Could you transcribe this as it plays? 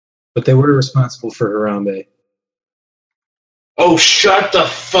But they were responsible for Harambe. Oh, shut the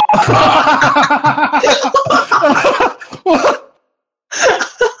fuck up.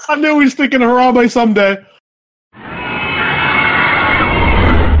 I knew he was thinking of Harambe someday.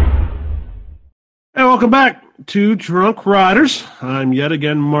 And welcome back to Drunk Riders. I'm yet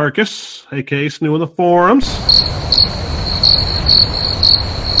again Marcus, a.k.a. Snoo in the forums.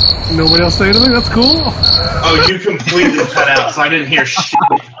 Nobody else say anything? That's cool. Oh, you completely cut out, so I didn't hear shit.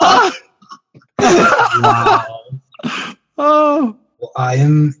 Wow. Oh. Well, I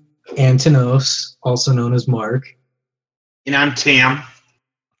am Antonos, also known as Mark. And I'm Tam.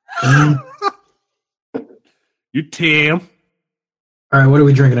 You Tam. All right, what are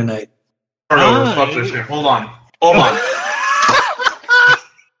we drinking tonight? Fuck this shit. Hold on. Oh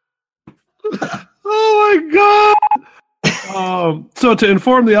my god. So to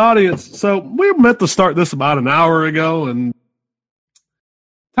inform the audience, so we meant to start this about an hour ago, and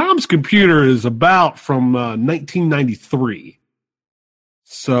Tom's computer is about from 1993.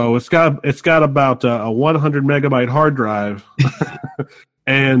 So it's got about a 100 megabyte hard drive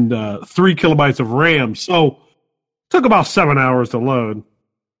and 3 kilobytes of RAM. So it took about 7 hours to load.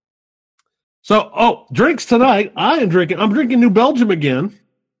 So, drinks tonight. I'm drinking New Belgium again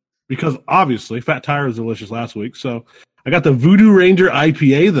because obviously Fat Tire was delicious last week. So I got the Voodoo Ranger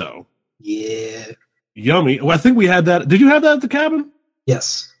IPA though. Yeah. Yummy. Well, I think we had that. Did you have that at the cabin?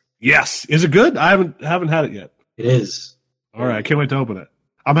 Yes. Yes. Is it good? I haven't had it yet. It is. All right. I can't wait to open it.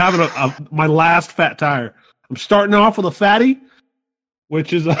 I'm having my last Fat Tire. I'm starting off with a fatty,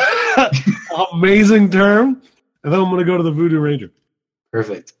 which is an amazing term. And then I'm going to go to the Voodoo Ranger.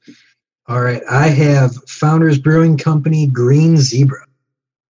 Perfect. All right. I have Founders Brewing Company Green Zebra.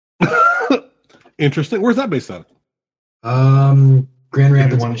 Interesting. Where's that based on? Grand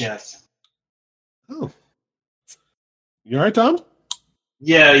Rapids. One guess. Oh. You all right, Tom?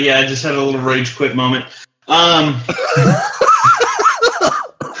 Yeah, I just had a little rage quit moment. I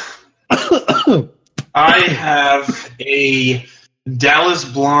have a Dallas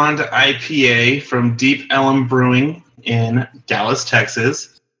Blonde IPA from Deep Ellum Brewing in Dallas,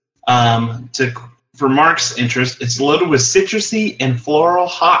 Texas. For Mark's interest, it's loaded with citrusy and floral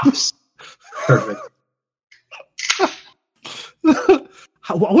hops. Perfect.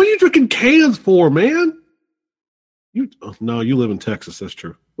 What are you drinking cans for, man? You live in Texas. That's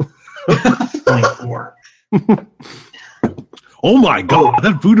true. 24. Oh my god,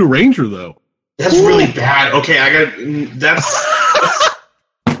 that Voodoo Ranger though. That's really bad. Okay, that's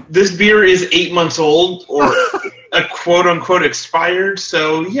this beer is 8 months old or a quote unquote expired.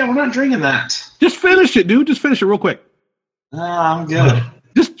 So yeah, we're not drinking that. Just finish it, dude. Just finish it real quick. I'm good.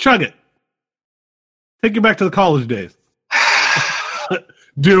 Just chug it. Take you back to the college days.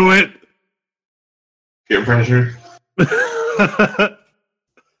 Do it. Peer pressure.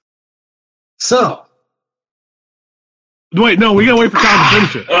 So. Wait, no, we gotta wait for Tom to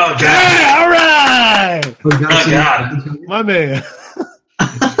finish it. Oh, God. Yeah, all right. Oh, God. My man.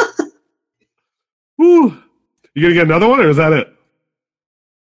 Whew. You gonna get another one, or is that it?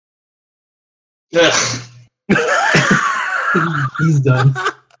 He's done.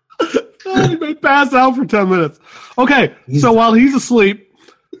 He may pass out for 10 minutes. Okay, so while he's asleep,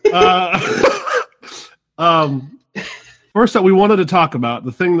 first up, we wanted to talk about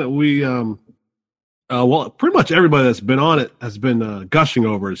the thing that we, pretty much everybody that's been on it has been gushing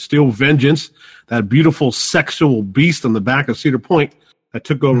over is Steel Vengeance, that beautiful sexual beast on the back of Cedar Point that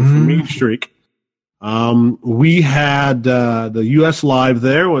took over from Mead Streak. We had the U.S. Live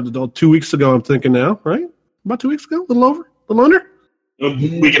there 2 weeks ago, I'm thinking now, right? About 2 weeks ago? A little over? A little under? A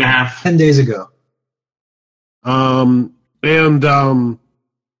week and a half. 10 days ago.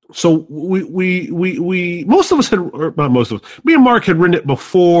 So we most of us had, or not most of us, me and Mark had written it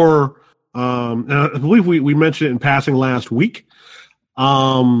before. And I believe we mentioned it in passing last week.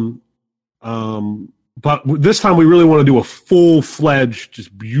 But this time we really want to do a full-fledged,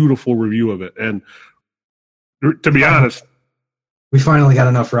 just beautiful review of it. And to be honest, we finally got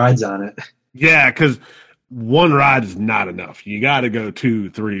enough rides on it. Yeah, because one ride is not enough. You got to go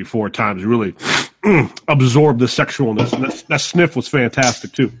 2, 3, 4 times to really absorb the sexualness. And that sniff was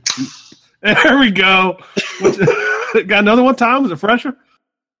fantastic, too. There we go. Got another one, Tom? Is it fresher?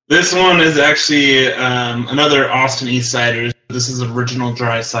 This one is actually another Austin East Cider. This is original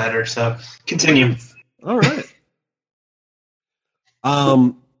dry cider, so continue. All right.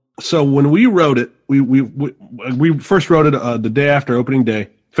 So when we wrote it, we first wrote it the day after opening day.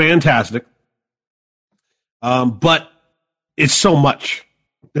 Fantastic. But it's so much.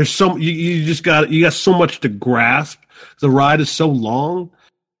 There's so you got so much to grasp. The ride is so long,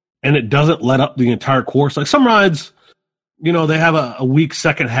 and it doesn't let up the entire course. Like some rides, they have a weak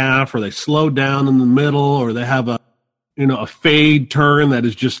second half, or they slow down in the middle, or they have a fade turn that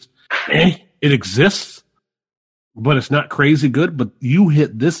is just, it exists, but it's not crazy good. But you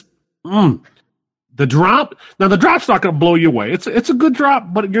hit this, the drop. Now the drop's not going to blow you away. It's a good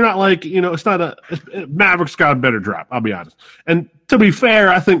drop, but you're not like, it's not Maverick's got a better drop. I'll be honest. And to be fair,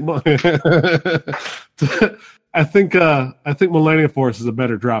 I think Millennium Force is a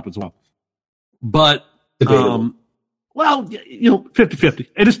better drop as well. But, 50-50.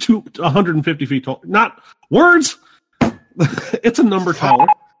 It is 150 feet tall. Not words. It's a number taller.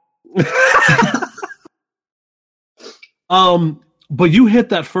 But you hit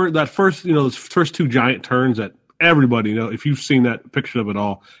that first, those first two giant turns that everybody, if you've seen that picture of it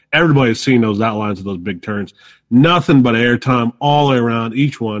all, everybody has seen those outlines of those big turns. Nothing but airtime all the way around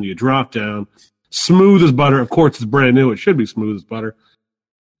each one. You drop down, smooth as butter. Of course, it's brand new. It should be smooth as butter.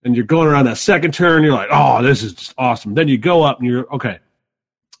 And you're going around that second turn. You're like, oh, this is just awesome. Then you go up and you're, okay,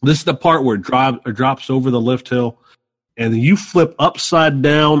 this is the part where it drops over the lift hill. And then you flip upside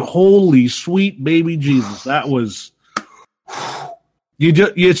down. Holy sweet baby Jesus. That was, you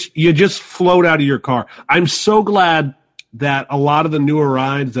just float out of your car. I'm so glad that a lot of the newer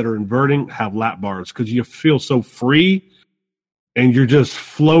rides that are inverting have lap bars, because you feel so free and you're just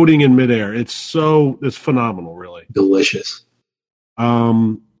floating in midair. It's phenomenal, really. Delicious.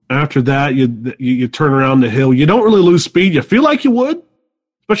 After that, you turn around the hill. You don't really lose speed. You feel like you would,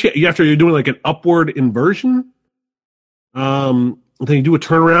 especially after you're doing like an upward inversion. Then you do a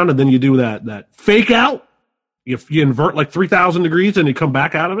turnaround, and then you do that fake out. You invert like 3,000 degrees, and you come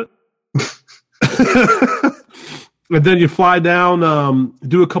back out of it. And then you fly down,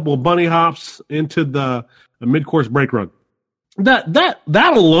 do a couple of bunny hops into the mid-course brake run.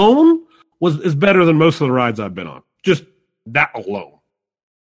 That alone is better than most of the rides I've been on. Just that alone.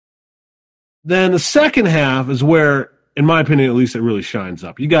 Then the second half is where, in my opinion at least, it really shines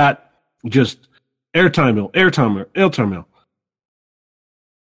up. You got just airtime hill,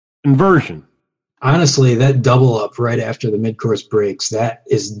 inversion. Honestly, that double up right after the mid-course breaks, that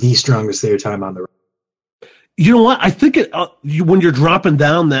is the strongest airtime on the road. You know what? I think when you're dropping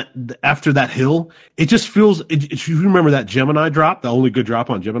down that after that hill, it just feels. If you remember that Gemini drop, the only good drop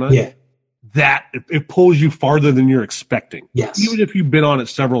on Gemini, yeah, that it pulls you farther than you're expecting. Yes, even if you've been on it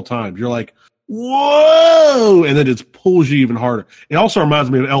several times, you're like, whoa, and then it pulls you even harder. It also reminds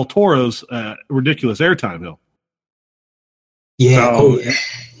me of El Toro's ridiculous airtime hill. Yeah.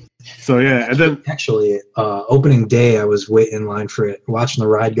 So yeah, and then actually, opening day, I was waiting in line for it, watching the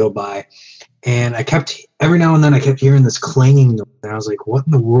ride go by, and every now and then I kept hearing this clanging noise, and I was like, "What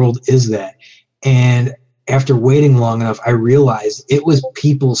in the world is that?" And after waiting long enough, I realized it was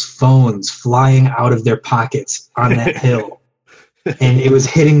people's phones flying out of their pockets on that hill, and it was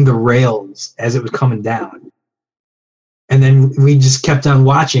hitting the rails as it was coming down. And then we just kept on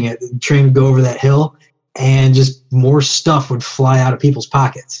watching it. The train would go over that hill, and just more stuff would fly out of people's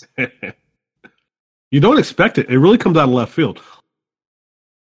pockets. You don't expect it. It really comes out of left field.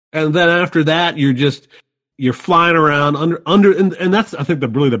 And then after that, you're flying around under, and that's, I think,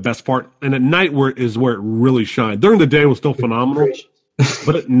 really the best part. And at night is where it really shines. During the day it was still phenomenal,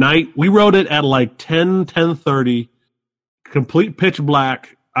 but at night we rode it at like 10:30, complete pitch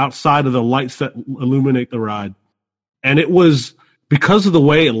black outside of the lights that illuminate the ride, and it was. Because of the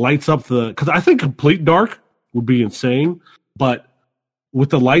way it lights up because I think complete dark would be insane, but with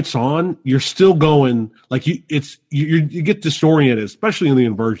the lights on, you're still going like you get disoriented, especially in the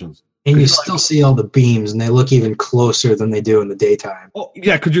inversions. And you still see all the beams, and they look even closer than they do in the daytime. Oh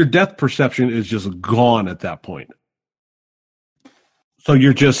yeah, because your depth perception is just gone at that point. So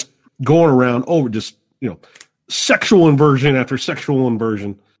you're just going around over just sexual inversion after sexual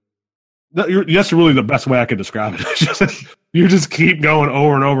inversion. That's really the best way I could describe it. You just keep going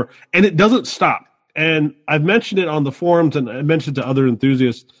over and over, and it doesn't stop. And I've mentioned it on the forums, and I mentioned to other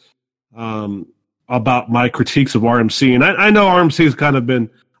enthusiasts about my critiques of RMC. And I know RMC has kind of been.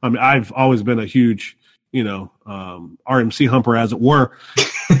 I mean, I've always been a huge, RMC humper, as it were.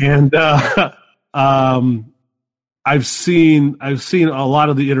 And I've seen a lot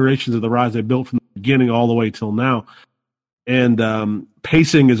of the iterations of the rides they built from the beginning all the way till now. And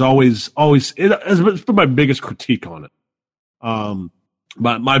pacing is always it's been my biggest critique on it.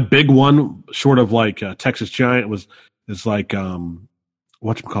 But my big one, short of like Texas Giant, is like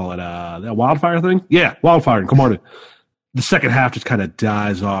whatchamacallit, that wildfire thing? Yeah, wildfire in Camargo. The second half just kind of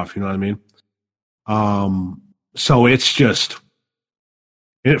dies off, you know what I mean? So it's just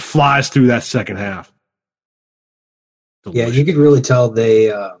it flies through that second half. Delicious. Yeah, you could really tell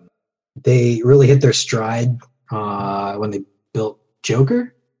they really hit their stride when they built Joker.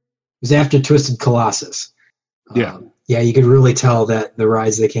 It was after Twisted Colossus. Yeah. Yeah, you could really tell that the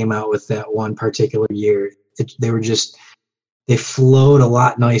rides they came out with that one particular year, they flowed a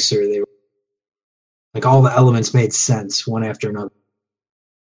lot nicer. They were, like, all the elements made sense one after another.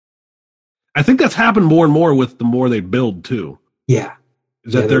 I think that's happened more and more with the more they build too. Yeah.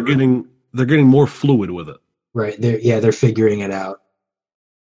 Is that they're getting more fluid with it. Right. They're figuring it out.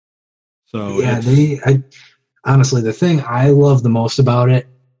 So honestly, the thing I love the most about it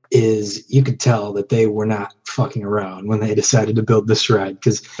is you could tell that they were not fucking around when they decided to build this ride.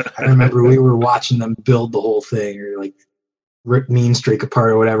 Because I remember we were watching them build the whole thing, or like rip Mean Streak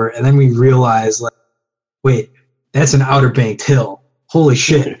apart or whatever, and then we realized, like, wait, that's an Outer Banked hill. Holy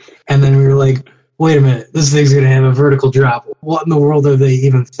shit. And then we were like, wait a minute, this thing's going to have a vertical drop. What in the world are they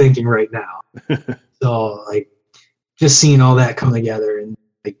even thinking right now? So, like, just seeing all that come together, and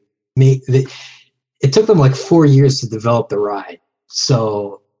like, it took them like 4 years to develop the ride.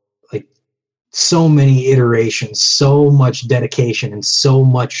 So, like, so many iterations, so much dedication, and so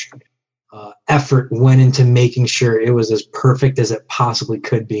much effort went into making sure it was as perfect as it possibly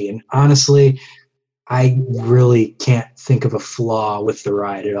could be. And honestly, I really can't think of a flaw with the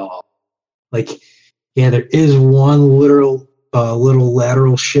ride at all. Like, yeah, there is one little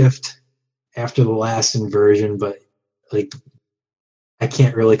lateral shift after the last inversion, but like, I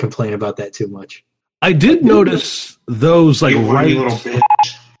can't really complain about that too much. I did notice those, like, right. You little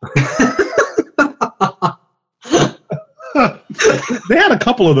bitch. They had a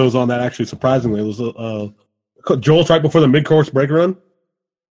couple of those on that, actually, surprisingly. It was Joel's right before the mid-course brake run.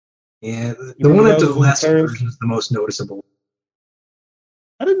 Yeah, the one after the last inversion is the most noticeable.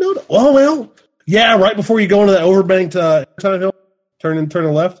 I didn't know that. Oh, well, yeah, right before you go into that overbanked time hill,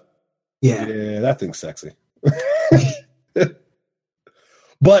 turn left. Yeah, that thing's sexy.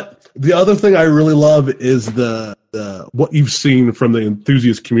 But the other thing I really love is the what you've seen from the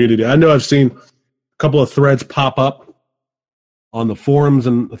enthusiast community. I know I've seen a couple of threads pop up on the forums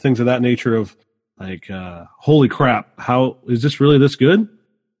and things of that nature of, like, holy crap, how is this really this good?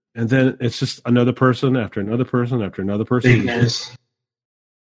 And then it's just another person after another person after another person. Yeah,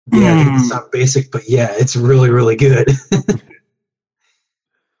 it's not basic, but yeah, it's really, really good.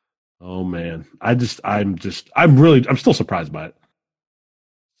 Oh man, I'm still surprised by it.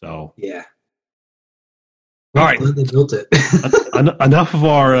 So yeah. All right, they built it. Enough of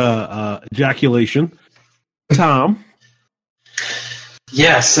our ejaculation, Tom.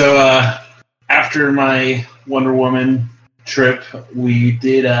 Yeah. So after my Wonder Woman trip, we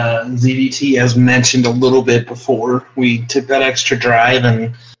did ZDT, as mentioned a little bit before. We took that extra drive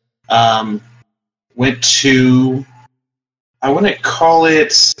and went to, I wouldn't call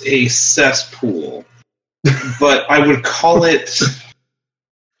it a cesspool, but I would call it,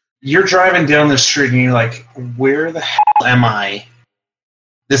 you're driving down the street and you're like, where the hell am I?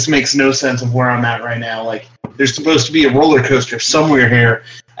 This makes no sense of where I'm at right now. Like, there's supposed to be a roller coaster somewhere here.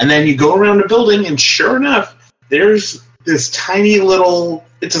 And then you go around the building, and sure enough, there's this tiny little,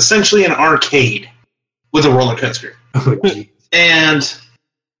 it's essentially an arcade with a roller coaster. Oh, geez. And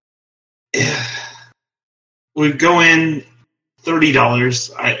we go in,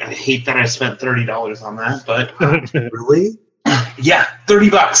 $30. I hate that I spent $30 on that, but really? Yeah,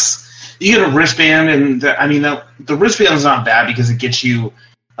 $30. You get a wristband, and the wristband is not bad because it gets you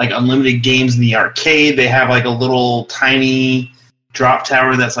like unlimited games in the arcade. They have like a little tiny drop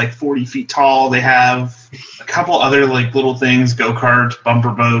tower that's like 40 feet tall. They have a couple other like little things, go-karts, bumper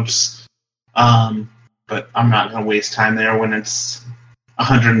boats. But I'm not going to waste time there when it's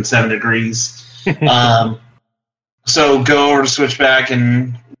 107 degrees. So go over to Switchback,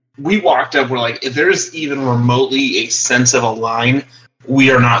 and we walked up. We're like, if there's even remotely a sense of a line,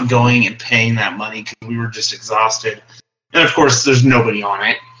 we are not going and paying that money because we were just exhausted. And of course, there's nobody on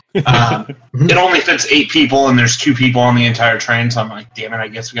it. It only fits 8 people, and there's 2 people on the entire train. So I'm like, damn it, I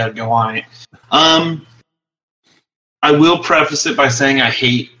guess we got to go on it. I will preface it by saying I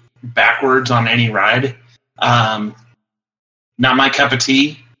hate backwards on any ride. Not my cup of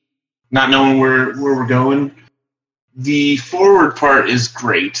tea. Not knowing where we're going. The forward part is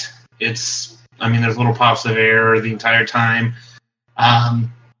great. There's little pops of air the entire time.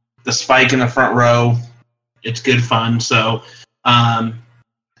 The spike in the front row, it's good fun. So, I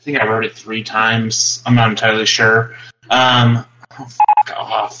think I rode it 3 times. I'm not entirely sure. Fuck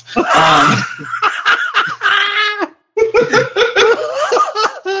off.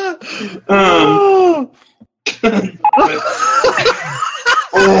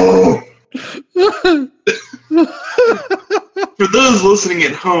 For those listening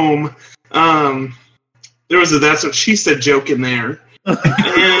at home, there was a "that's what she said" joke in there, and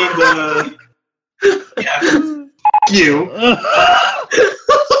you.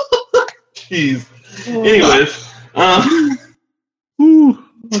 Jeez. Anyways, Ooh,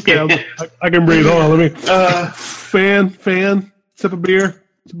 okay, I can breathe. Hold on, let me. Fan, sip a beer.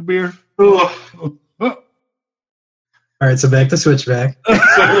 Ooh. All right, so back to Switchback.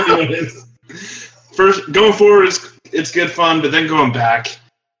 First, going forward, it's good fun, but then going back,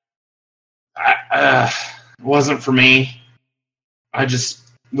 wasn't for me. I just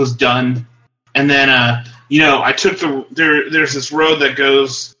was done. And then, I took there's this road that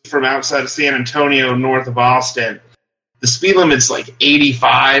goes from outside of San Antonio north of Austin. The speed limit's like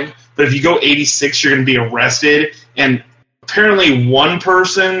 85, but if you go 86, you're going to be arrested. And apparently one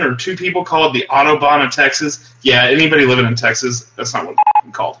person or two people call it the Autobahn of Texas. Yeah, anybody living in Texas, that's not what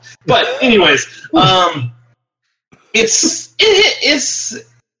it's called. But anyways, it's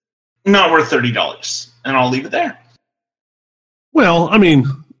not worth $30, and I'll leave it there. Well, I mean,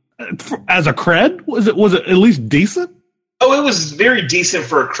 as a cred, was it at least decent? Oh, it was very decent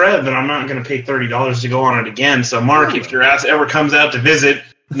for a cred, but I'm not going to pay $30 to go on it again. So, Mark, if your ass ever comes out to visit,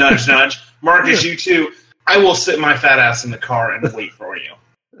 nudge, nudge, Marcus, you too, I will sit my fat ass in the car and wait for you.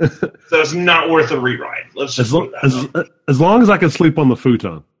 So it's not worth a reride. Let's just as long as I can sleep on the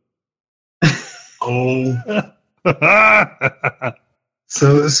futon. Oh.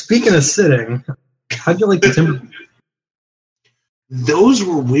 So, speaking of sitting, how'd you like the timber? Those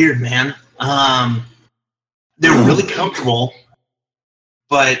were weird, man. They're really comfortable,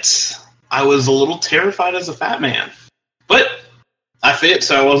 but I was a little terrified as a fat man. But I fit,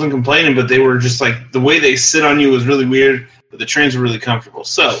 so I wasn't complaining, but they were just like, the way they sit on you was really weird, but the trains were really comfortable.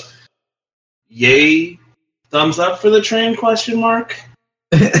 So, yay, thumbs up for the train, question mark?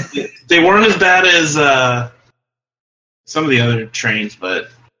 They weren't as bad as some of the other trains, but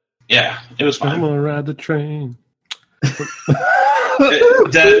yeah, it was fine. I'm gonna ride the train.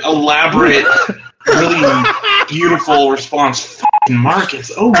 That elaborate, really beautiful response. Fucking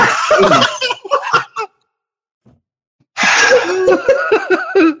Marcus. Oh my goodness.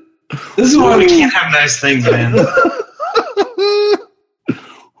 This is why we can't have nice things, man.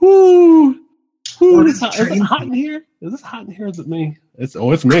 Ooh. Is it hot in here? Is this hot in here? Is it me? It's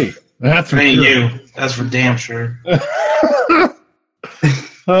me. That's for ain't sure. you. That's for damn sure.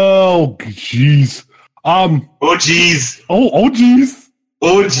 Oh jeez. Oh jeez. Oh jeez.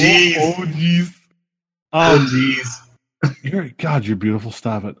 Oh jeez. Oh jeez. Oh jeez. You're beautiful.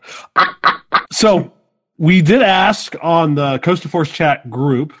 Stop it. So we did ask on the Coast to Force chat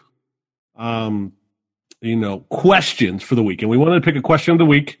group, questions for the week, and we wanted to pick a question of the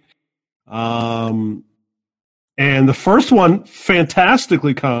week. And the first one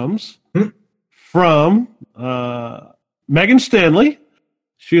fantastically comes from Megan Stanley.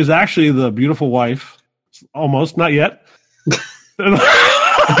 She is actually the beautiful wife. Almost, not yet.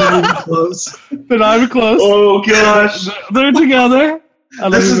 Close. They're not even close. Oh gosh, they're together.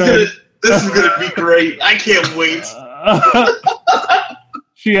 This is gonna be great. I can't wait.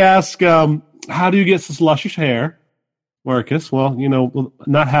 She asked, "How do you get such luscious hair, Marcus?" Well,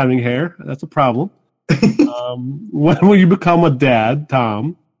 not having hair, that's a problem. When will you become a dad,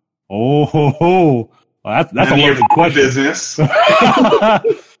 Tom? Well, that's a loaded question. Business.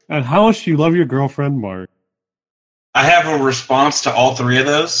 And how much do you love your girlfriend, Mark? I have a response to all three of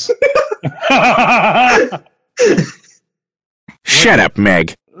those. Shut up,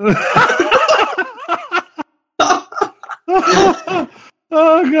 Meg.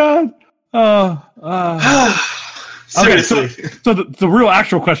 Oh, God. Seriously. Okay, so the real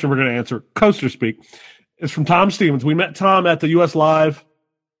actual question we're going to answer, Coaster Speak, is from Tom Stevens. We met Tom at the US Live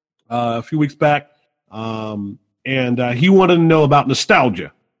a few weeks back, and he wanted to know about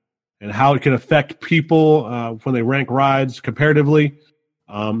nostalgia and how it can affect people when they rank rides comparatively.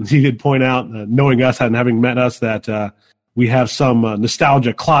 He did point out, knowing us and having met us, that we have some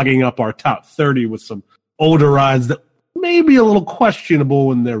nostalgia clogging up our top 30 with some older rides that may be a little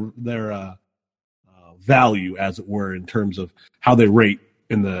questionable in their value, as it were, in terms of how they rate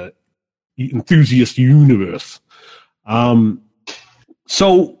in the enthusiast universe.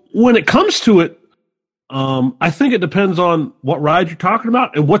 So when it comes to it, I think it depends on what ride you're talking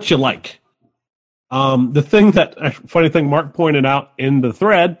about and what you like. The thing funny thing Mark pointed out in the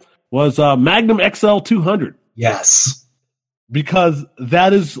thread was Magnum XL 200. Yes. Because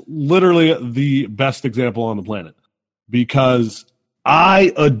that is literally the best example on the planet. Because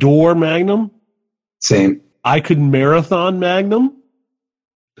I adore Magnum. Same. I could marathon Magnum.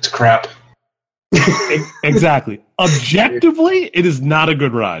 It's crap. Exactly. Objectively, it is not a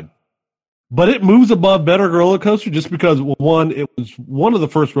good ride. But it moves above Better Roller Coaster just because, one, it was one of the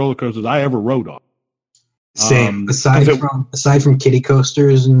first roller coasters I ever rode on. Same. Aside from kiddie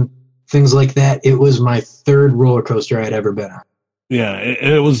coasters and things like that, it was my third roller coaster I'd ever been on. Yeah,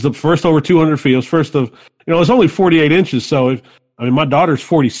 it was the first over 200 feet. It was first of, it's only 48 inches. So, my daughter's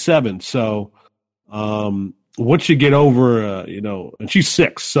 47. So, once you get over, and she's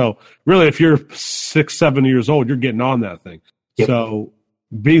 6. So, really, if you're 6, 7 years old, you're getting on that thing. Yep. So,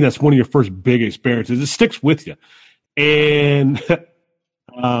 being that's one of your first big experiences, it sticks with you. And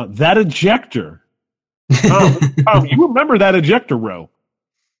that ejector, Tom, you remember that ejector row?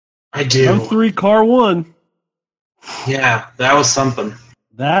 I do. M3 car 1. Yeah, that was something.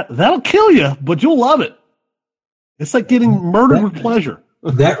 That'll kill you, but you'll love it. It's like getting murdered with pleasure.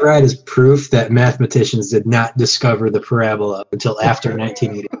 That ride is proof that mathematicians did not discover the parabola until after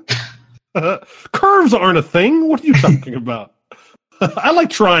 1980. Curves aren't a thing. What are you talking about? I like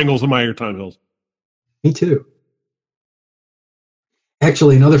triangles in my airtime hills. Me too.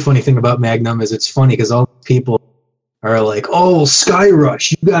 Actually, another funny thing about Magnum is it's funny because all people are like, oh, Sky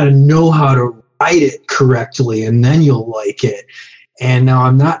Rush, you got to know how to ride it correctly and then you'll like it. And now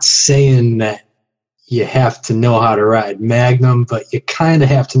I'm not saying that you have to know how to ride Magnum, but you kind of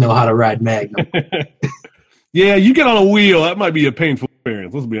have to know how to ride Magnum. Yeah, you get on a wheel, that might be a painful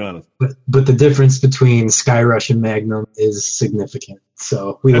experience, let's be honest. But the difference between Sky Rush and Magnum is significant.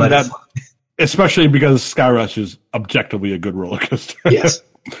 So we let it fly. Especially because Sky Rush is objectively a good roller coaster. Yes.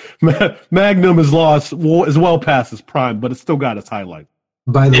 Magnum is well past its prime, but it's still got its highlight.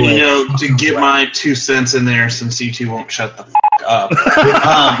 By the way, to get my 2 cents in there, since you two won't shut the up,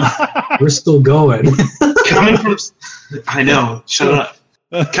 we're still going. I know, shut up.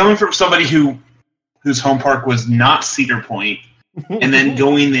 Coming from somebody whose home park was not Cedar Point, and then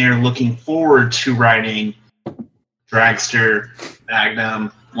going there looking forward to riding Dragster,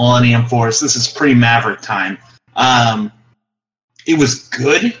 Magnum, Millennium Force. This is pre-Maverick time. It was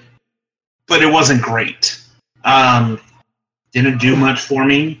good, but it wasn't great. Didn't do much for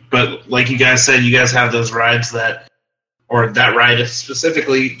me, but like you guys said, you guys have those rides that ride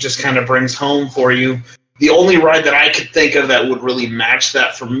specifically just kind of brings home for you. The only ride that I could think of that would really match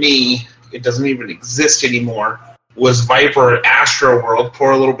that for me, it doesn't even exist anymore, was Viper at Astro World.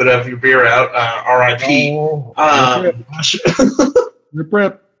 Pour a little bit of your beer out, R.I.P. Rip.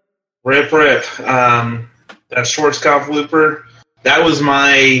 That Schwarzkopf looper, that was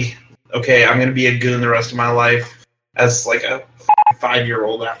my, okay, I'm going to be a goon the rest of my life as like a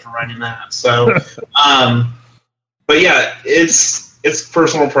 5-year-old after riding that. So, but yeah, it's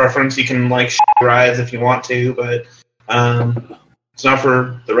personal preference. You can like rides if you want to, but it's not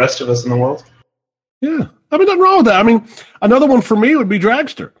for the rest of us in the world. Yeah. Nothing wrong with that. Another one for me would be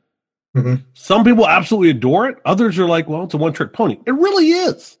Dragster. Mm-hmm. Some people absolutely adore it. Others are like, well, it's a one-trick pony. It really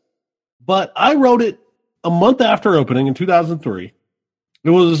is. But I rode it a month after opening in 2003.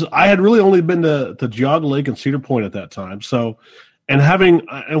 I had really only been to Geauga Lake and Cedar Point at that time. So, and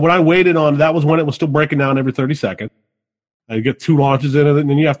when I waited on, that was when it was still breaking down every 30 seconds. I get 2 launches in it, and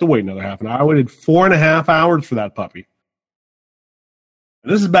then you have to wait another half an hour. I waited 4.5 hours for that puppy.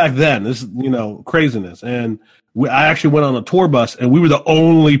 And this is back then. This is, craziness. And I actually went on a tour bus, and we were the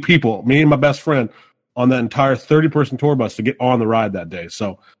only people, me and my best friend, on that entire 30-person tour bus to get on the ride that day.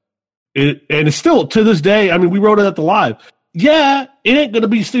 So, it's still, to this day, we rode it at the live. Yeah, it ain't going to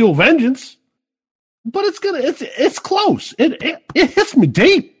be Steel Vengeance, but it's close. It hits me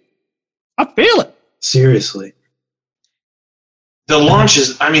deep. I feel it. Seriously. The launch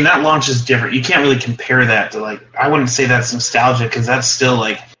is, that launch is different. You can't really compare that to, I wouldn't say that's nostalgia, because that's still,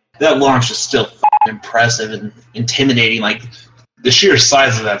 that launch is still impressive and intimidating. The sheer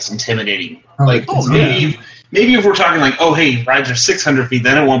size of that's intimidating. Maybe if we're talking rides are 600 feet,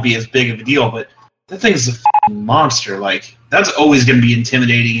 then it won't be as big of a deal, but that thing's a monster. That's always going to be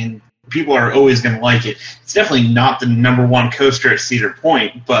intimidating, and people are always going to like it. It's definitely not the number one coaster at Cedar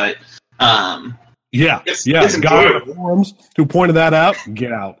Point, but it's guy in the forums who pointed that out,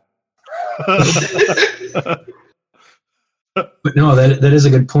 get out. But no, that is a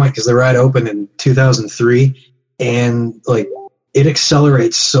good point, because the ride opened in 2003, and it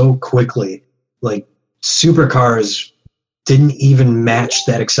accelerates so quickly. Supercars didn't even match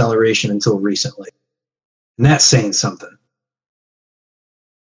that acceleration until recently. And that's saying something.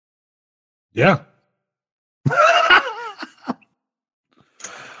 Yeah.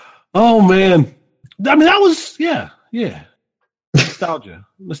 Oh, man. That was, yeah. Nostalgia.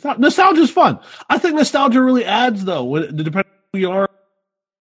 Nostalgia's fun. I think nostalgia really adds, though, depending on who you are.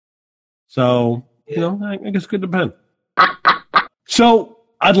 So, I guess it could depend. So,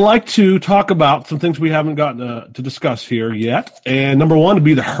 I'd like to talk about some things we haven't gotten to discuss here yet. And number one would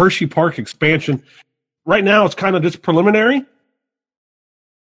be the HersheyPark expansion. Right now, it's kind of just preliminary.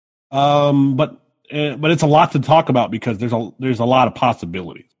 But it's a lot to talk about, because there's a lot of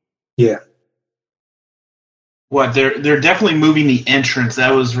possibilities. Yeah. What they're definitely moving the entrance.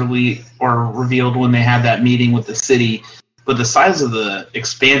 That was revealed when they had that meeting with the city. But the size of the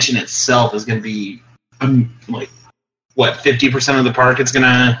expansion itself is going to be 50% of the park it's going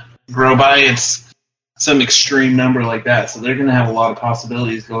to grow by. It's some extreme number like that. So they're going to have a lot of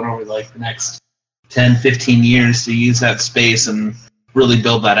possibilities going over like the next 10, 15 years to use that space and really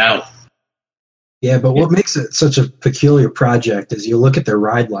build that out. Yeah, but what makes it such a peculiar project is you look at their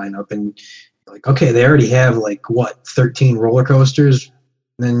ride lineup and you're like, okay, they already have 13 roller coasters.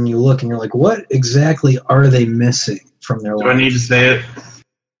 And then you look and you're like, what exactly are they missing from their lineup? Do I need to say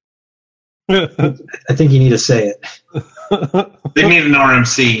it? I think you need to say it. They need an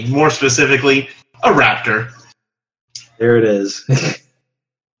RMC, more specifically, a Raptor. There it is.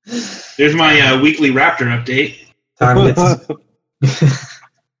 There's my weekly Raptor update.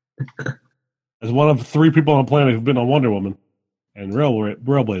 As one of 3 people on the planet who've been on Wonder Woman and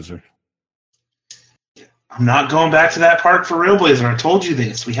Railblazer. I'm not going back to that park for Railblazer. I told you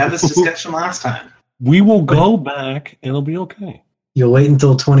this. We had this discussion last time. We will go back, and it'll be okay. You'll wait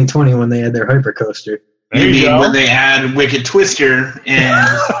until 2020 when they had their hypercoaster. You mean when they add Wicked Twister and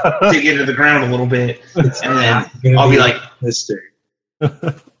dig into the ground a little bit, and then I'll be like, Twister.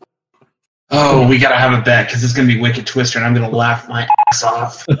 Oh, we gotta have a bet because it's gonna be Wicked Twister, and I'm gonna laugh my ass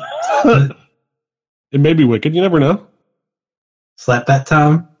off. It may be Wicked. You never know. Slap bet,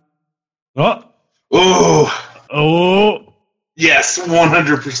 Tom. Oh, yes,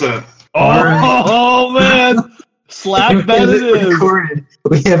 100%. Oh man, slap bet it is. Recorded.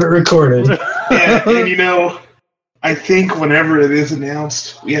 We have it recorded. Yeah, and I think whenever it is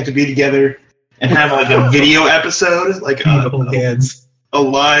announced, we have to be together and have like a video episode, like a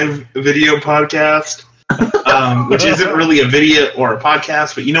live video podcast, which isn't really a video or a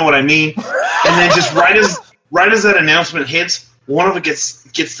podcast, but you know what I mean. And then just right as that announcement hits, one of it gets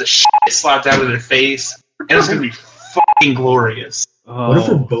the shit slapped out of their face, and it's gonna be fucking glorious. What if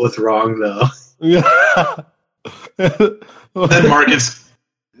we're both wrong though? Yeah. Then Marcus,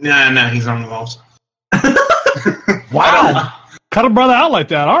 no, he's not involved. Wow, cut a brother out like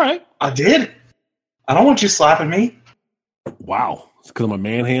that. All right, I did. I don't want you slapping me. Wow, it's because of my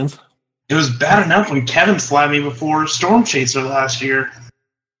man hands. It was bad enough when Kevin slapped me before Storm Chaser last year.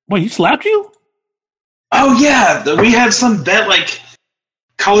 Wait, he slapped you? Oh yeah, we had some bet, like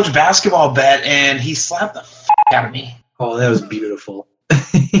college basketball bet, and he slapped the fuck out of me. Oh, that was beautiful.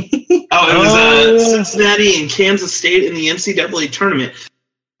 It was Cincinnati and Kansas State in the NCAA tournament.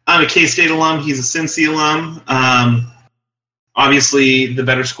 I'm a K-State alum. He's a Cincy alum. Obviously, the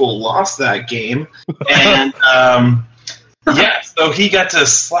better school lost that game. And, so he got to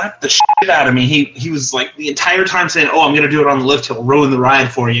slap the shit out of me. He was, like, the entire time saying, I'm going to do it on the lift. He'll ruin the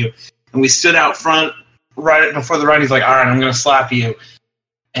ride for you. And we stood out front right before the ride. He's like, all right, I'm going to slap you.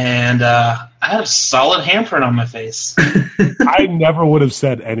 And I had a solid handprint on my face. I never would have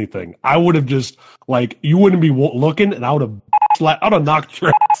said anything. I would have just, you wouldn't be looking, and I would have knocked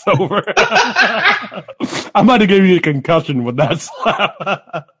your ass over. I might have given you a concussion with that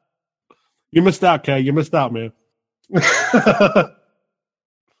slap. You missed out, Kay. You missed out, man.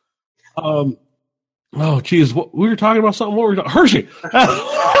 Geez. We were talking about something. What were we talking? Hershey.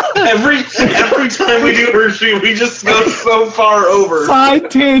 Every time we do Hershey, we just go so far over. Side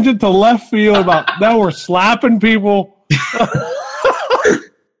tangent to left field about now we're slapping people.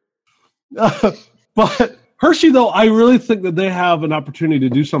 But Hershey, though, I really think that they have an opportunity to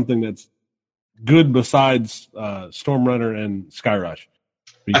do something that's good besides Storm Runner and Skyrush.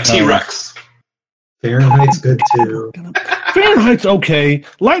 A T-Rex. Fahrenheit's good too. Fahrenheit's okay.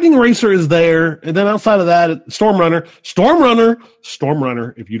 Lightning Racer is there, and then outside of that, Storm Runner.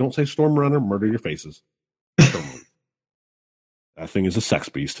 If you don't say Storm Runner, murder your faces. That thing is a sex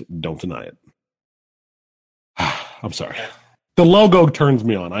beast. Don't deny it. I'm sorry. The logo turns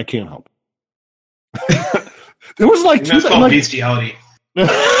me on. I can't help it. It was that's called bestiality. In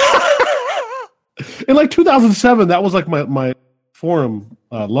 2007, that was my forum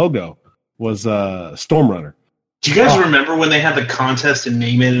logo was Storm Runner. Do you guys remember when they had the contest to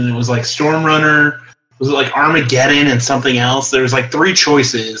name it, and it was like Storm Runner, was it like Armageddon and something else? There was 3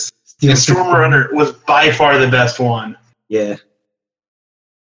 choices, and Storm Runner was by far the best one. Yeah.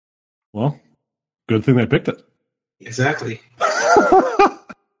 Well, good thing they picked it. Exactly.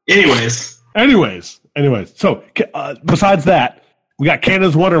 Anyways. So, besides that, we got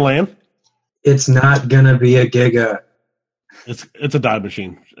Canada's Wonderland. It's not going to be a Giga. It's a dive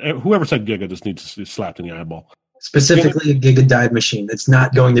machine. Whoever said Giga just needs to be slapped in the eyeball. Specifically a Giga dive machine. It's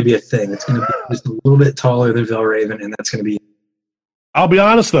not going to be a thing. It's going to be just a little bit taller than Valraven, and that's going to be... I'll be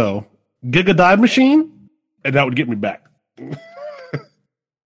honest, though. Giga dive machine, and that would get me back.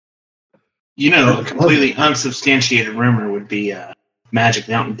 A completely unsubstantiated rumor would be Magic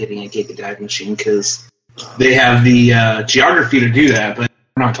Mountain getting a Giga Dive machine because they have the geography to do that, but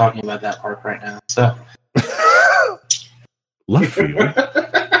we're not talking about that park right now. So, left field.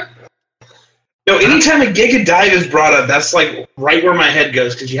 No, anytime a Giga Dive is brought up, that's like right where my head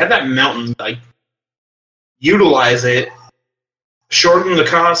goes because you have that mountain, like utilize it, shorten the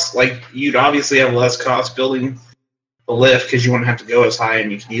cost. Like you'd obviously have less cost building the lift because you wouldn't have to go as high,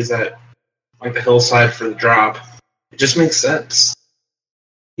 and you can use that like the hillside for the drop. It just makes sense.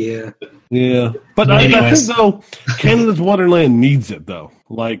 Yeah. But I think though Canada's Wonderland needs it though.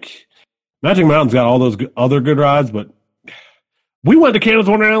 Like Magic Mountain's got all those other good rides, but we went to Canada's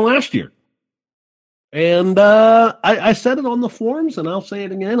Wonderland last year. And I said it on the forums, and I'll say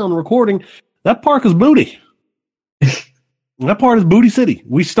it again on the recording. That park is booty. That part is Booty City.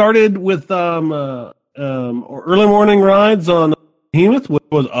 We started with early morning rides on Behemoth, which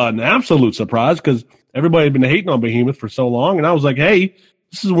was an absolute surprise because everybody had been hating on Behemoth for so long. And I was like, hey,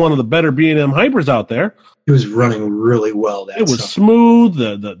 this is one of the better B&M hypers out there. It was running really well. It was smooth.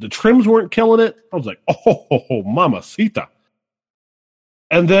 The trims weren't killing it. I was like, oh, mamacita.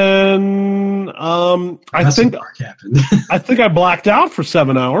 And then I think I blacked out for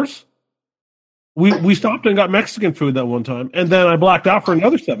 7 hours. We stopped and got Mexican food that one time, and then I blacked out for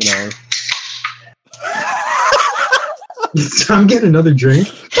another 7 hours. I'm getting another drink.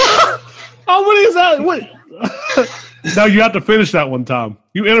 Oh, what is that? What? Now you have to finish that one, Tom.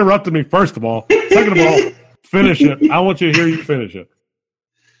 You interrupted me, first of all. Second of all, finish it. I want you to hear you finish it.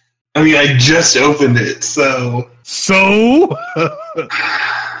 I mean, I just opened it, so...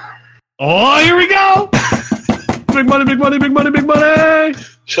 Oh, here we go! Big money, big money, big money, big money!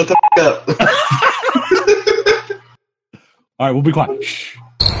 Shut the up. All right, we'll be quiet. Shh.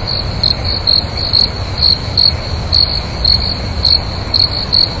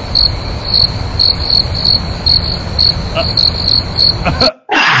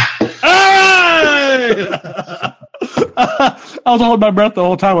 Hey! I was holding my breath the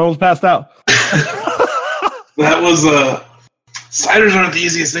whole time. I was passed out. That was ciders aren't the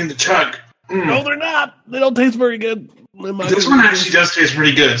easiest thing to chug. No, they're not. They don't taste very good. This one actually does taste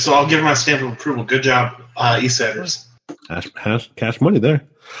pretty good, so I'll give him my stamp of approval. Good job, East Siders. Cash money there.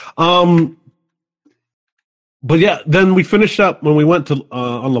 But yeah, then we finished up when we went to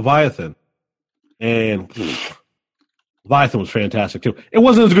on Leviathan, and Leviathan was fantastic too. It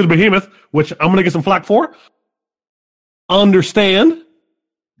wasn't as good as Behemoth, which I'm gonna get some flack for. Understand,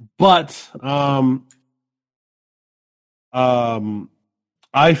 but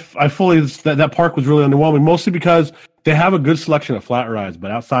I fully that park was really underwhelming, mostly because they have a good selection of flat rides, but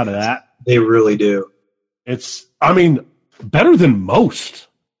outside of that, they really do. It's better than most.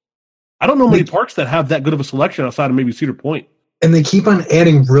 I don't know many parks that have that good of a selection outside of maybe Cedar Point. And they keep on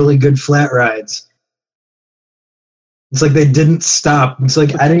adding really good flat rides. It's like they didn't stop. It's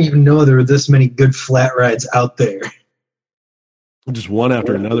like I didn't even know there were this many good flat rides out there. Just one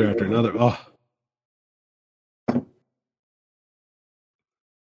after another after another. Oh.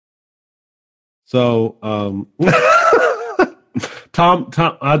 So, Tom,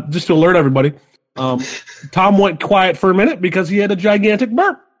 just to alert everybody, Tom went quiet for a minute because he had a gigantic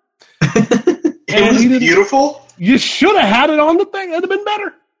burp. It was beautiful. You should have had it on the thing. It'd have been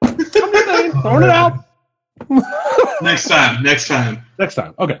better. I'm just saying, throwing it out. Next time.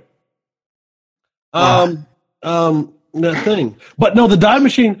 Okay. That thing, but no, the dive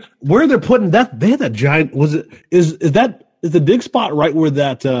machine where they're putting that, they had that giant. Is the dig spot right where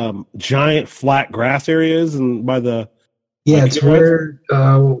that giant flat grass area is, and by the it's where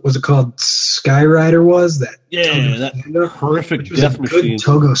what was it called? Skyrider was that? Yeah, that horrific death machine. Good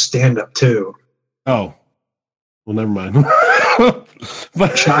Togo stand up too. Oh, well, never mind.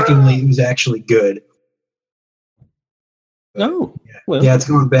 But shockingly, it was actually good. Oh, yeah, it's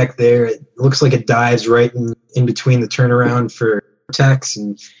going back there. It looks like it dives right in between the turnaround for Tex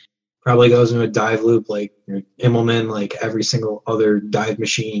and probably goes into a dive loop like Immelman, like every single other dive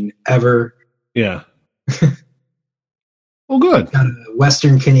machine ever. Yeah. Well, good. Got a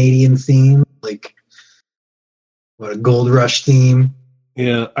Western Canadian theme, like a Gold Rush theme.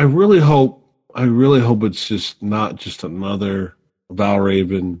 Yeah, I really hope it's just not just another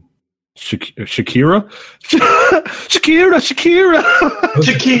Valraven Shakira.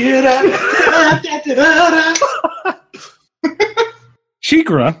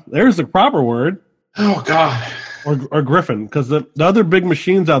 Shikra, there's the proper word. Oh God. Or Griffin, because the other big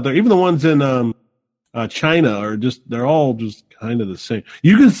machines out there, even the ones in China, they're all just kind of the same.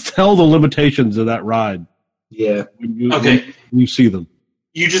 You can tell the limitations of that ride. Yeah. When you see them.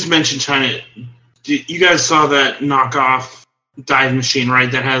 You just mentioned China. You guys saw that knockoff dive machine,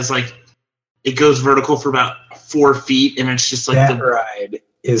 right? That has like It goes vertical for about 4 feet, and it's just like that ride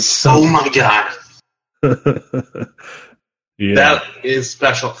is so. Oh my god. Yeah. That is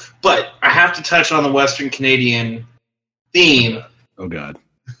special. But I have to touch on the Western Canadian theme. Oh god.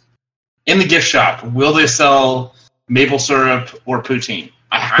 In the gift shop, will they sell maple syrup or poutine?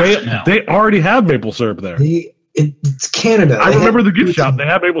 I have to know. They already have maple syrup there. It's Canada. I remember the gift shop. They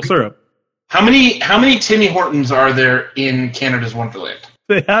have maple syrup. How many Timmy Hortons are there in Canada's Wonderland?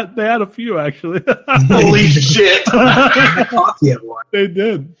 They had a few actually. Holy shit! I got a coffee at one. They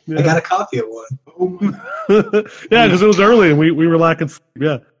did. Yeah. I got a coffee at one. Yeah, because it was early and we were lacking sleep.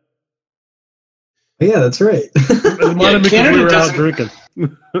 Yeah. Yeah, that's right. It might have been because we were out drinking.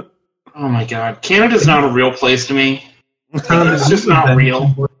 Oh my god, Canada's not a real place to me. It's just not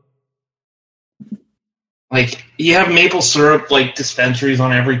real. Like, you have maple syrup, like, dispensaries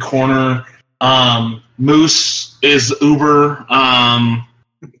on every corner. Moose is Uber.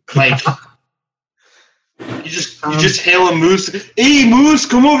 Like, you just hail a moose. Hey, Moose,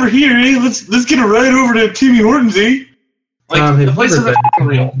 come over here. Hey, let's get a ride over to Timmy Hortons, eh? Like, the place isn't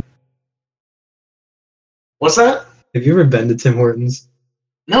real. What's that? Have you ever been to Tim Hortons?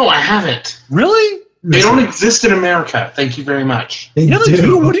 No, I haven't. Really? They don't exist in America. Thank you very much. Yeah, they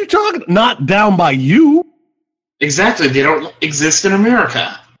do. What are you talking? Not down by you. Exactly. They don't exist in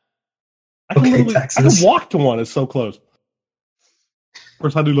America. I can walk to one. It's so close. Of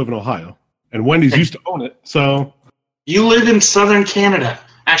course, I do live in Ohio, and Wendy's used to own it. So you live in Southern Canada.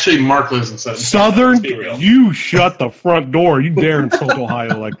 Actually, Mark lives in Southern Canada. You shut the front door. You dare insult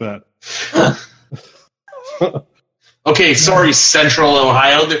Ohio like that? Okay, sorry, Central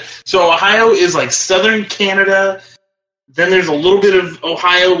Ohio. So Ohio is like Southern Canada. Then there's a little bit of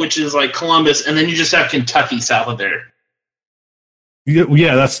Ohio, which is like Columbus, and then you just have Kentucky south of there.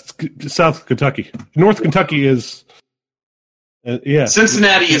 Yeah, that's South Kentucky. North Kentucky is, yeah.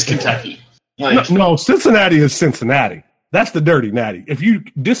 Cincinnati is Kentucky. Like, no, Cincinnati is Cincinnati. That's the dirty natty. If you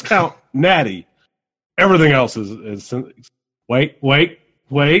discount natty, everything else is wait.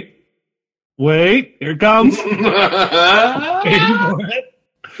 Here it comes. He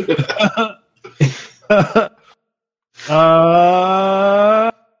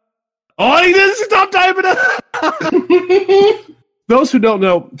didn't stop typing it. Those who don't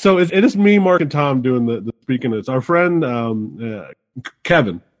know, so it is me, Mark, and Tom doing the speaking. It's our friend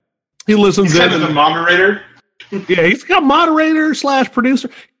Kevin. He listens in. He's the moderator. Yeah, he's got moderator / producer.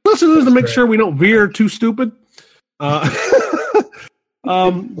 He listens to make sure we don't veer too stupid. But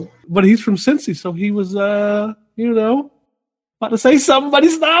he's from Cincy, so he was, about to say something, but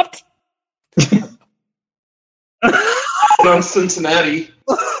he stopped. From Cincinnati.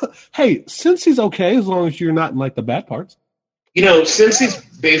 Hey, Cincy's okay as long as you're not in like the bad parts. Cincy's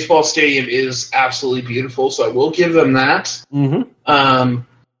baseball stadium is absolutely beautiful, so I will give them that. Mm-hmm.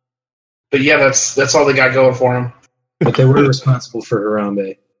 But yeah, that's all they got going for them. But they were responsible for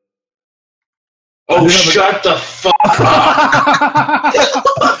Harambe. Oh, shut the fuck up!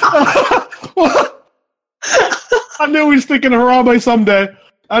 I knew he was thinking of Harambe someday.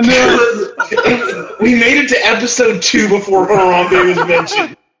 I knew it. We made it to episode 2 before Harambe was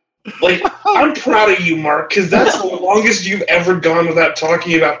mentioned. Like, I'm proud of you, Mark, because that's the longest you've ever gone without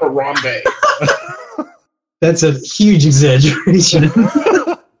talking about Harambe. That's a huge exaggeration.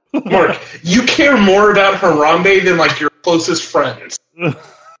 Mark, you care more about Harambe than, like, your closest friends.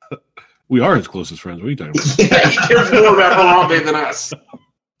 We are his closest friends. What are you talking about? Yeah, he cares more about Harambe than us.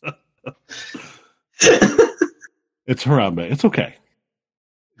 It's Harambe. It's okay.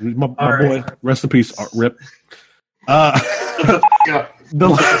 My boy, rest in peace, Rip.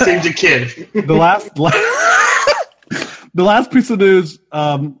 Seems a kid. The last piece of news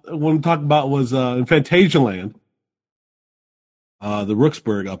I want to talk about was in Phantasialand, the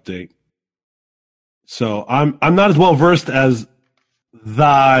Rooksburg update. So I'm not as well versed as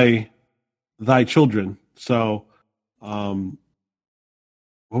thy children. So, what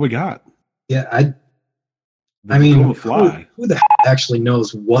we got? Yeah, I mean, who the heck actually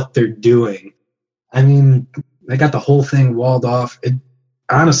knows what they're doing? I mean, they got the whole thing walled off.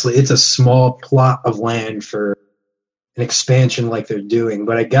 Honestly, it's a small plot of land for an expansion like they're doing,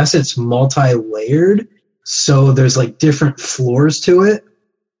 but I guess it's multi-layered, so there's like different floors to it,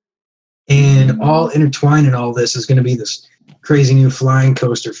 and all intertwined in all this is going to be this crazy new flying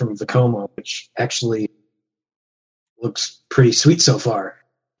coaster from Vekoma, which actually looks pretty sweet so far,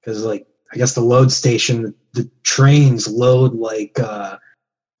 because like I guess the load station, the trains load like the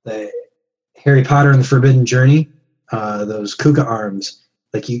Harry Potter and the Forbidden Journey, those Kuga arms.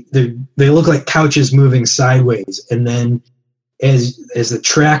 Like they look like couches moving sideways, and then as the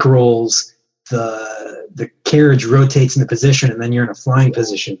track rolls, the carriage rotates into position, and then you're in a flying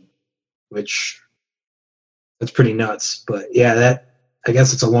position. which that's pretty nuts. But yeah, I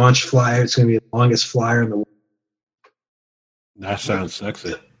guess it's a launch flyer. It's going to be the longest flyer in the world. That sounds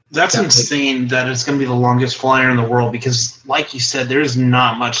sexy. That's insane that it's going to be the longest flyer in the world because, like you said, there's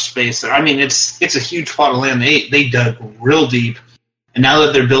not much space there. I mean, it's a huge plot of land. They dug real deep, and now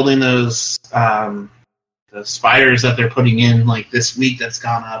that they're building those the spiders that they're putting in like this week that's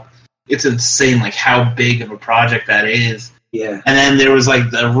gone up, it's insane like how big of a project that is. Yeah. And then there was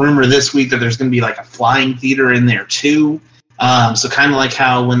like the rumor this week that there's going to be like a flying theater in there too. So kind of like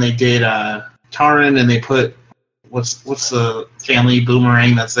how when they did Taran and they put what's the family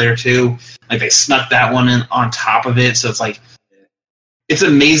boomerang that's there too, like they snuck that one in on top of it. So it's like it's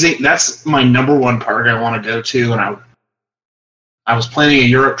amazing. That's my number one park I want to go to, and I was planning a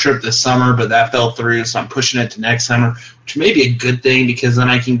Europe trip this summer, but that fell through, so I'm pushing it to next summer, which may be a good thing because then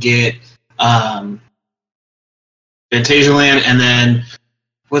I can get Phantasialand, and then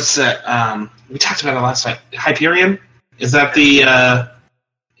what's that? We talked about it last time. Hyperion? Is that the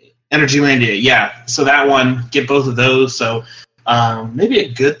Energylandia? Yeah. So that one, get both of those. So maybe a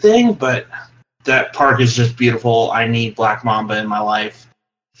good thing, but that park is just beautiful. I need Black Mamba in my life.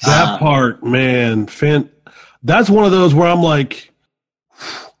 That park, man, that's one of those where I'm like,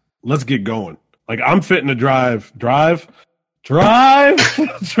 let's get going. Like I'm fitting to drive Germany.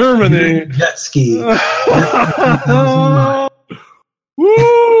 Jet ski.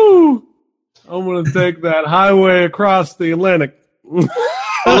 Woo! I'm going to take that highway across the Atlantic. Well,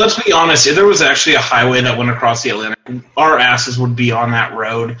 let's be honest. If there was actually a highway that went across the Atlantic, our asses would be on that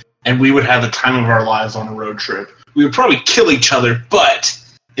road, and we would have the time of our lives on a road trip. We would probably kill each other, but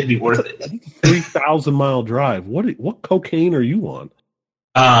it'd be worth it. 3,000-mile drive. What cocaine are you on?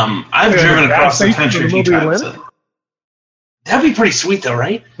 I've driven across the country a few times. That'd be pretty sweet, though,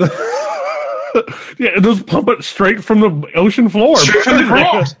 right? Yeah, just pump it straight from the ocean floor. Straight from the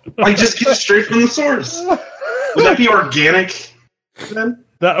ground. Like, just get it straight from the source. Would that be organic then?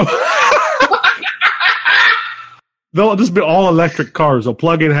 They'll just be all electric cars. They'll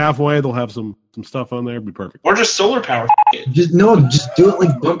plug in halfway. They'll have some stuff on there. It'd be perfect. Or just solar power. Just do it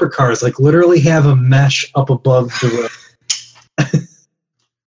like bumper cars. Like literally have a mesh up above the road.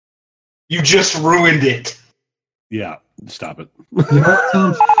 You just ruined it. Yeah, stop it. You know what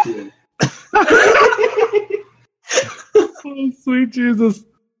sounds good? Oh, sweet Jesus.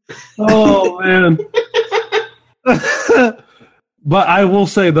 Oh, man. But I will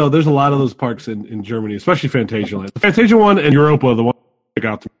say, though, there's a lot of those parks in Germany, especially Phantasialand. The Fantasia one and Europa, the one I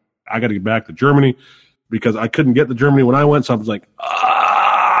got to get back to Germany because I couldn't get to Germany when I went, so I was like,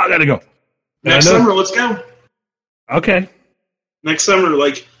 I got to go. Next summer, let's go. Okay. Next summer,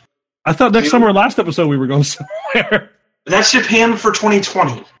 like... I thought next summer, last episode, we were going somewhere. That's Japan for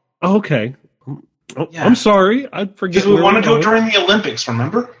 2020. Okay. Yeah. I'm sorry. I forget. Because we want to go during the Olympics,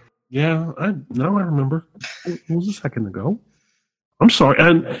 remember? Yeah, now I remember. It was a second ago. I'm sorry.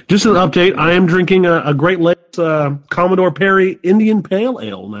 And just an update, I am drinking a Great Lakes Commodore Perry Indian Pale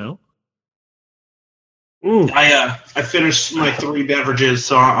Ale now. I finished my 3 beverages,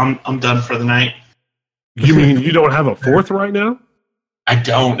 so I'm done for the night. You mean you don't have a 4th right now? I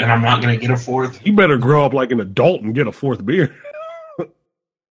don't, and I'm not going to get a 4th. You better grow up like an adult and get a 4th beer.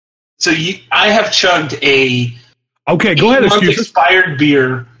 So I have chugged a okay. Go ahead. Expired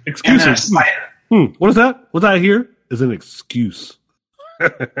beer. Excuses. What is that? What I hear is an excuse.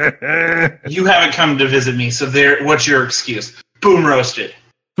 You haven't come to visit me, so what's your excuse? Boom, roasted.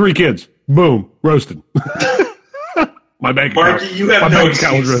 3 kids. Boom, roasted. My bank account. Marky, you have no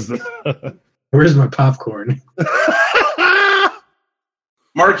excuse. Where's my popcorn?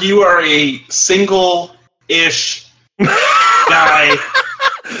 Mark, you are a single-ish guy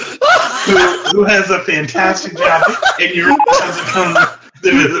who has a fantastic job, and you're doesn't come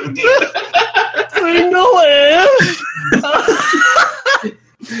to visit me. Single-ish?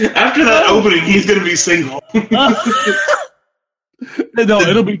 After that opening, he's going to be single. No,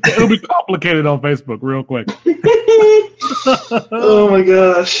 it'll be complicated on Facebook real quick. Oh my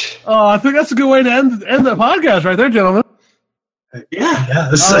gosh! Oh, I think that's a good way to end the podcast right there, gentlemen. Yeah.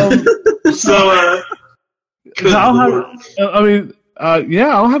 Yes. I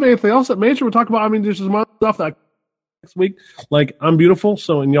don't have anything else that major we'll talk about. I mean, there's some other stuff that next week. Like, I'm beautiful,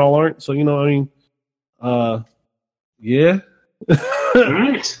 and y'all aren't. So, yeah. All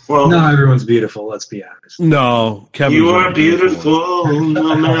right. Well, no, everyone's beautiful. Let's be honest. No, Kevin. You are beautiful,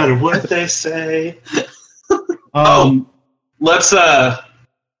 no matter what they say. Let's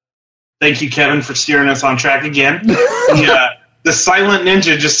thank you, Kevin, for steering us on track again. The silent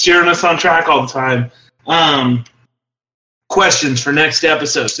ninja just steering us on track all the time. Questions for next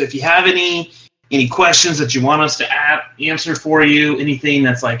episode. So if you have any questions that you want us to answer for you, anything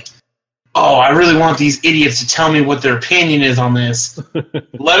that's like oh, I really want these idiots to tell me what their opinion is on this.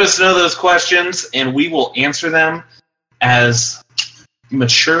 Let us know those questions, and we will answer them as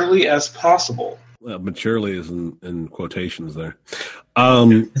maturely as possible. Well, maturely is in quotations there.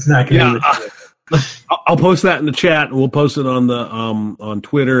 It's not going to be I'll post that in the chat, and we'll post it on the on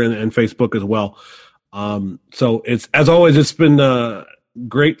Twitter and Facebook as well. So it's, as always, it's been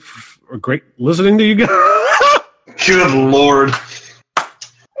great listening to you guys. Good Lord.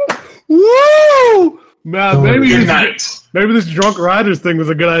 Woo! Man, Good night. Maybe this drunk riders thing was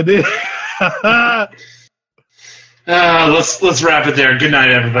a good idea. Let's wrap it there. Good night,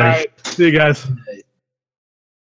 everybody. See you guys. Right.